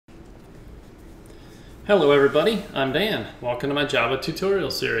Hello everybody, I'm Dan. Welcome to my Java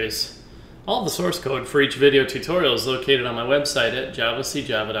tutorial series. All the source code for each video tutorial is located on my website at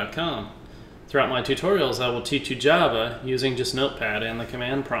javacjava.com. Throughout my tutorials I will teach you Java using just Notepad and the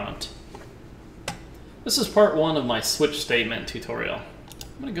command prompt. This is part one of my switch statement tutorial.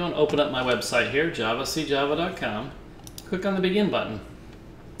 I'm going to go and open up my website here, javacjava.com. Click on the begin button.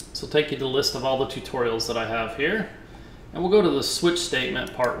 This will take you to the list of all the tutorials that I have here. And we'll go to the switch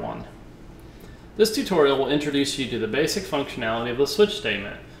statement part one. This tutorial will introduce you to the basic functionality of the switch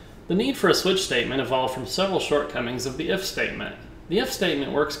statement. The need for a switch statement evolved from several shortcomings of the if statement. The if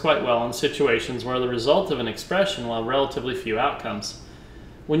statement works quite well in situations where the result of an expression will have relatively few outcomes.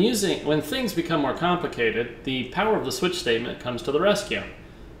 When things become more complicated, the power of the switch statement comes to the rescue.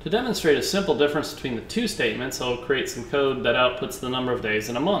 To demonstrate a simple difference between the two statements, I'll create some code that outputs the number of days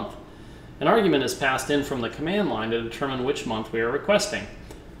in a month. An argument is passed in from the command line to determine which month we are requesting.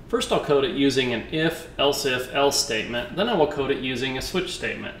 First I'll code it using an if, else statement, then I will code it using a switch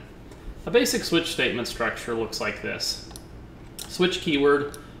statement. A basic switch statement structure looks like this. Switch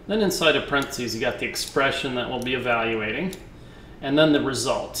keyword, then inside of parentheses you got the expression that we'll be evaluating, and then the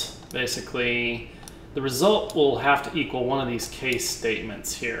result. Basically, the result will have to equal one of these case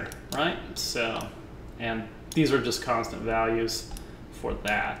statements here, right? So, and these are just constant values for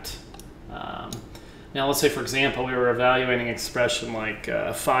that. Now let's say, for example, we were evaluating an expression like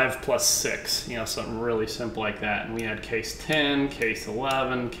 5 plus 6, something really simple like that. And we had case 10, case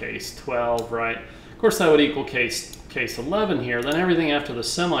 11, case 12, right? Of course, that would equal case 11 here. Then everything after the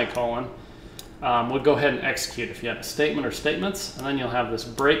semicolon would go ahead and execute if you had a statement or statements. And then you'll have this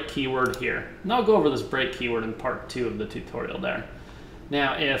break keyword here. And I'll go over this break keyword in part 2 of the tutorial there.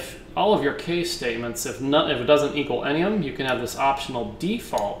 Now, if all of your case statements, if it doesn't equal any of them, you can have this optional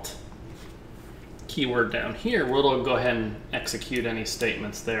default keyword down here where it'll go ahead and execute any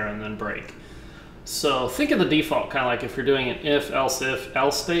statements there and then break. So think of the default kind of like if you're doing an if, else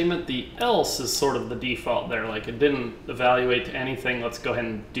statement, the else is sort of the default there, like it didn't evaluate to anything, let's go ahead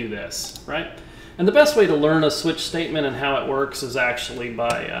and do this, right? And the best way to learn a switch statement and how it works is actually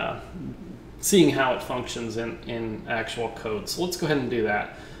by seeing how it functions in actual code. So let's go ahead and do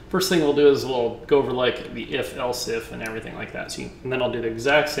that. First thing we'll do is we'll go over like the if, else if, and everything like that. And then I'll do the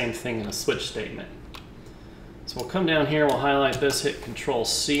exact same thing in a switch statement. So we'll come down here, we'll highlight this, hit Control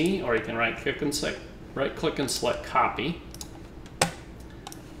C, or you can right click and select copy. Go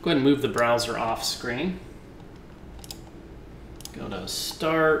ahead and move the browser off screen. Go to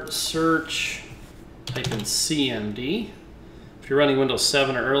Start, Search, type in CMD. If you're running Windows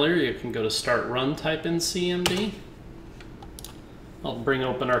 7 or earlier, you can go to Start Run, type in CMD. I'll bring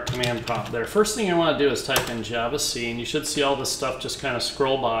open our command prompt there. First thing I want to do is type in javac, and you should see all this stuff just kind of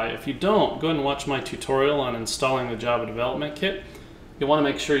scroll by. If you don't, go ahead and watch my tutorial on installing the Java Development Kit. You'll want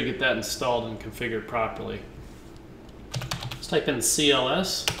to make sure you get that installed and configured properly. Let's type in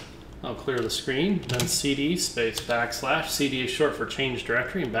CLS. I'll clear the screen. Then CD space /. CD is short for change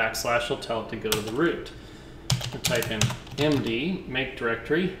directory, and / will tell it to go to the root. We'll type in MD, make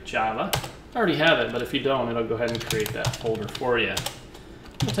directory, Java. I already have it, but if you don't, it'll go ahead and create that folder for you.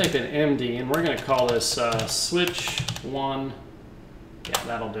 We'll type in MD, and we're going to call this switch1. Yeah,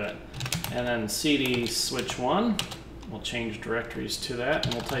 that'll do it. And then CD switch1. We'll change directories to that,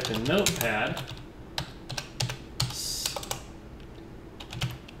 and we'll type in notepad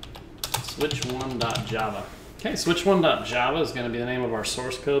switch1.java. Okay, switch1.java is going to be the name of our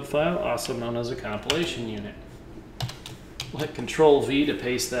source code file, also known as a compilation unit. We'll hit Control V to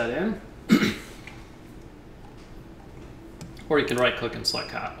paste that in. Or you can right click and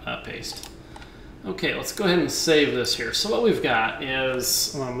select paste. Okay, let's go ahead and save this here. So what we've got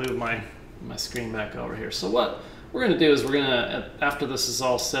is, I'm going to move my screen back over here. So what we're going to do is we're going to, after this is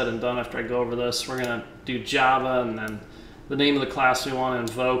all said and done, after I go over this, we're going to do Java and then the name of the class we want to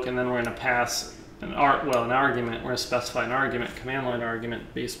invoke, and then we're going to pass an argument. We're going to specify an argument, command line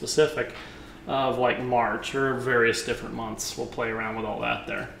argument, be specific, of like March or various different months. We'll play around with all that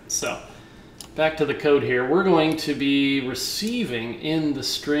there. So back to the code here. We're going to be receiving in the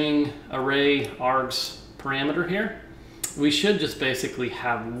string array args parameter here. We should just basically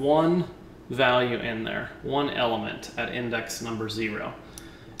have one value in there, one element at index number 0.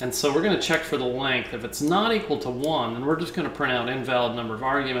 And so we're going to check for the length. If it's not equal to 1, then we're just going to print out invalid number of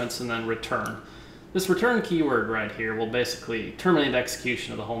arguments and then return. This return keyword right here will basically terminate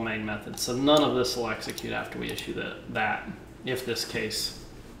execution of the whole main method. So none of this will execute after we issue that,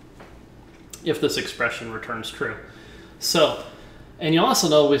 if this expression returns true. So, and you also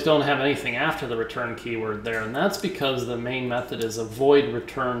know we don't have anything after the return keyword there, and that's because the main method is a void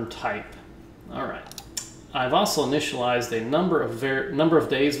return type. All right. I've also initialized a number of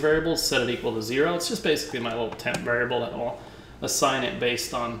days variable, set it equal to 0. It's just basically my little temp variable that will assign it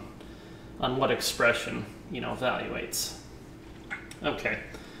based on what expression, evaluates. Okay,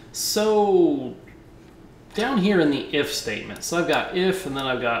 so down here in the if statement, so I've got if and then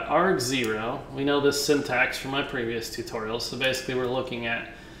I've got arg0. We know this syntax from my previous tutorials, so basically we're looking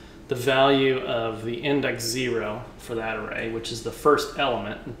at the value of the index 0 for that array, which is the first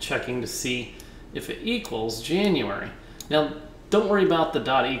element, and checking to see if it equals January. Now, don't worry about the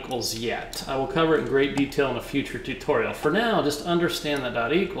dot equals yet. I will cover it in great detail in a future tutorial. For now, just understand that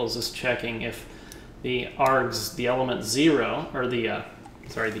dot equals is checking if the element 0, or the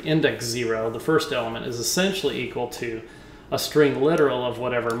index 0, the first element, is essentially equal to a string literal of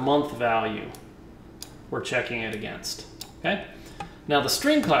whatever month value we're checking it against. Okay? Now the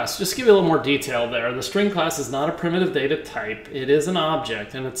string class, just to give you a little more detail there, the string class is not a primitive data type. It is an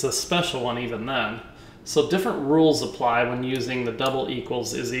object, and it's a special one even then. So different rules apply when using the double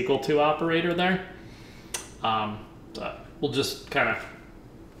equals is equal to operator there. We'll just kind of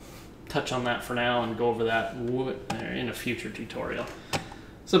touch on that for now and go over that in a future tutorial.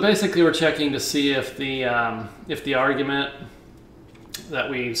 So basically we're checking to see if the argument that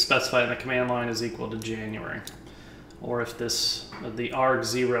we specified in the command line is equal to January, or if the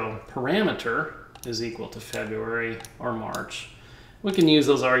arg0 parameter is equal to February or March. We can use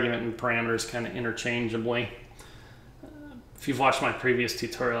those argument and parameters kind of interchangeably. If you've watched my previous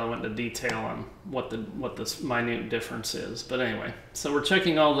tutorial, I went into detail on what this minute difference is. But anyway, so we're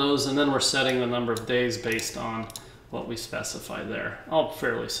checking all those, and then we're setting the number of days based on what we specify there. All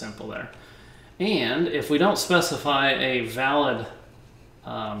fairly simple there. And if we don't specify a valid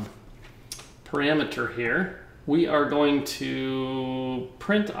parameter here, we are going to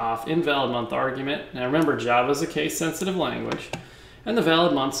print off invalid month argument. Now remember, Java is a case-sensitive language, and the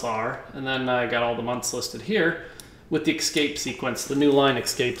valid months are, and then I got all the months listed here with the escape sequence, the new line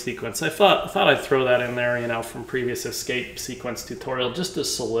escape sequence. I thought I'd throw that in there, from previous escape sequence tutorial, just to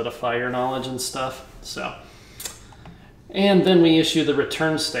solidify your knowledge and stuff. So, and then we issue the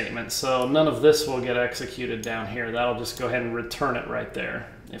return statement. So none of this will get executed down here. That'll just go ahead and return it right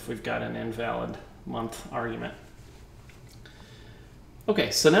there if we've got an invalid month argument.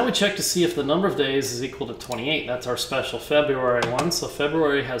 Okay, so now we check to see if the number of days is equal to 28. That's our special February one. So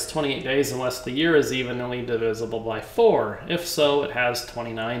February has 28 days unless the year is evenly divisible by 4. If so, it has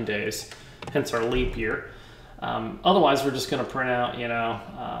 29 days, hence our leap year. Otherwise, we're just going to print out,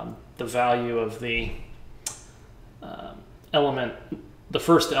 the value of the element, the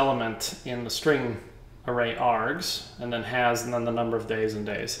first element in the string array args, and then has, and then the number of days and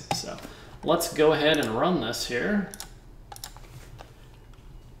days. So let's go ahead and run this here.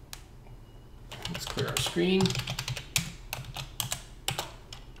 Let's clear our screen.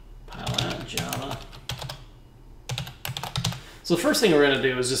 Pile out Java. So the first thing we're going to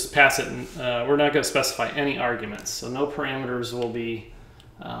do is just pass it, and we're not going to specify any arguments. So no parameters will be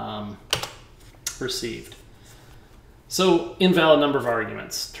received. So invalid number of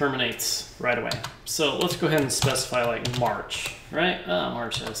arguments terminates right away. So let's go ahead and specify like March, right?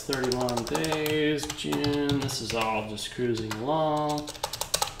 March has 31 days. June, this is all just cruising along.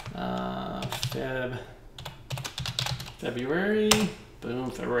 February,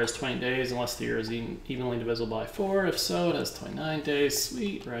 boom, February has 20 days unless the year is evenly divisible by 4. If so, it has 29 days.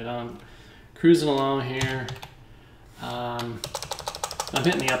 Sweet, right on. Cruising along here. I'm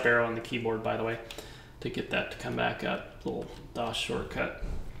hitting the up arrow on the keyboard, by the way, to get that to come back up, little DOS shortcut.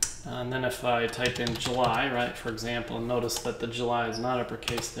 And then if I type in July, right, for example, and notice that the July is not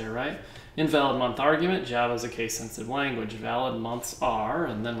uppercase there, right? Invalid month argument, Java is a case-sensitive language. Valid months are,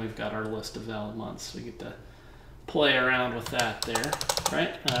 and then we've got our list of valid months. We get to play around with that there,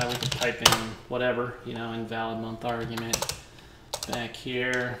 right? We can type in whatever, invalid month argument. Back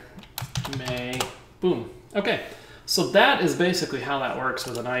here, May, boom. Okay, so that is basically how that works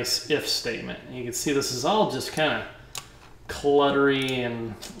with a nice if statement. And you can see this is all just kind of cluttery,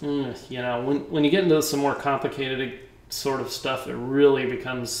 and when you get into some more complicated sort of stuff, it really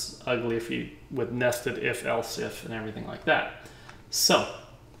becomes ugly with nested if, else if, and everything like that. So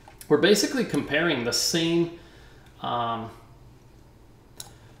we're basically comparing the same,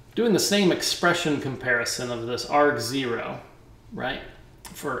 doing the same expression comparison of this arg0, right,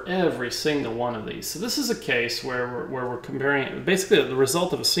 for every single one of these. So this is a case where we're comparing, basically the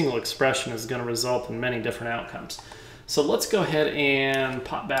result of a single expression is going to result in many different outcomes. So let's go ahead and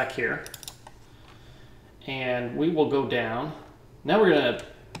pop back here. And we will go down. Now we're going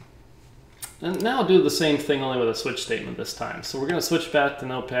to, now I'll do the same thing only with a switch statement this time. So we're going to switch back to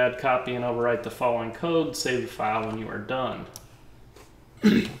Notepad, copy and overwrite the following code, save the file when you are done.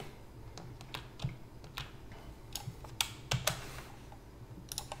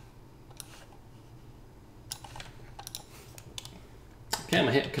 Okay, I'm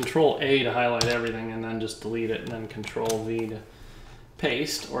gonna hit Control A to highlight everything and then just delete it, and then Control V to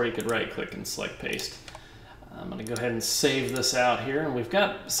paste, or you could right click and select paste. I'm gonna go ahead and save this out here, and we've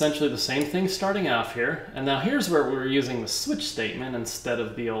got essentially the same thing starting off here. And now here's where we're using the switch statement instead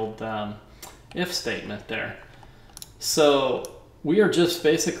of the old if statement there. So we are just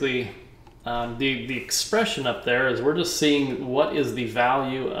basically, the expression up there is we're just seeing what is the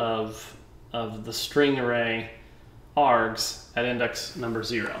value of the string array args at index number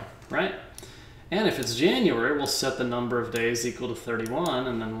 0, right? And if it's January, we'll set the number of days equal to 31,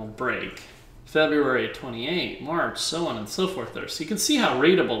 and then we'll break. February 28, March, so on and so forth there. So you can see how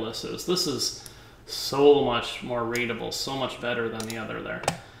readable this is. This is so much more readable, so much better than the other there,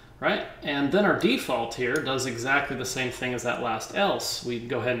 right? And then our default here does exactly the same thing as that last else. We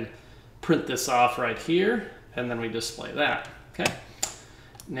go ahead and print this off right here, and then we display that, okay?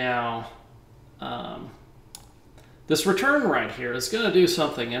 Now, this return right here is going to do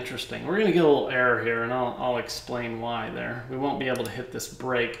something interesting. We're going to get a little error here, and I'll explain why there. We won't be able to hit this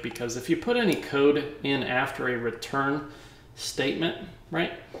break, because if you put any code in after a return statement,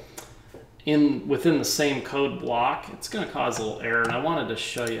 right, within the same code block, it's going to cause a little error. And I wanted to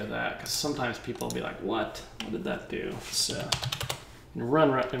show you that, because sometimes people will be like, what did that do? So you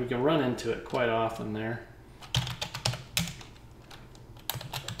can run into it quite often there.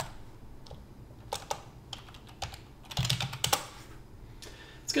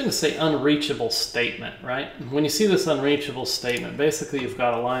 It's going to say unreachable statement, right? When you see this unreachable statement, basically you've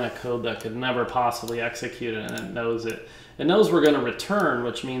got a line of code that could never possibly execute it, and it knows it. It knows we're going to return,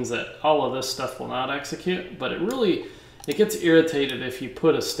 which means that all of this stuff will not execute, but it gets irritated if you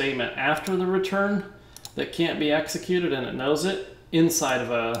put a statement after the return that can't be executed, and it knows it inside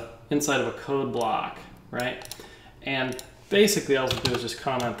of a code block, right? And basically all we'll do is just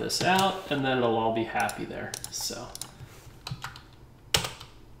comment this out, and then it'll all be happy there. So.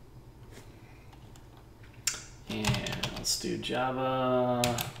 And let's do Java.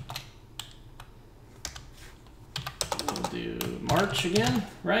 We'll do March again,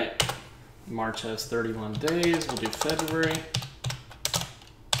 right? March has 31 days. We'll do February.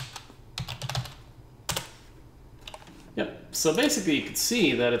 Yep. So basically you can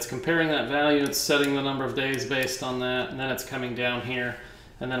see that it's comparing that value, it's setting the number of days based on that, and then it's coming down here.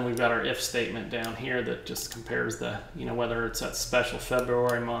 And then we've got our if statement down here that just compares the, whether it's that special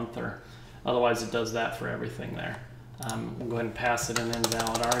February month or otherwise it does that for everything there. We'll go ahead and pass it an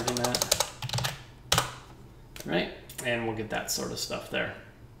invalid argument, right? And we'll get that sort of stuff there.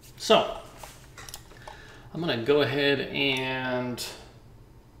 So I'm going to go ahead and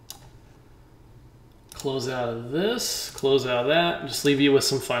close out of this, close out of that, and just leave you with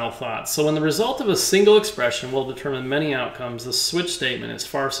some final thoughts. So when the result of a single expression will determine many outcomes, the switch statement is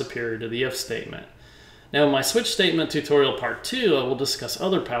far superior to the if statement. Now in my switch statement tutorial part 2, I will discuss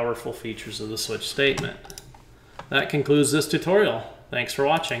other powerful features of the switch statement. That concludes this tutorial. Thanks for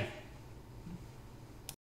watching.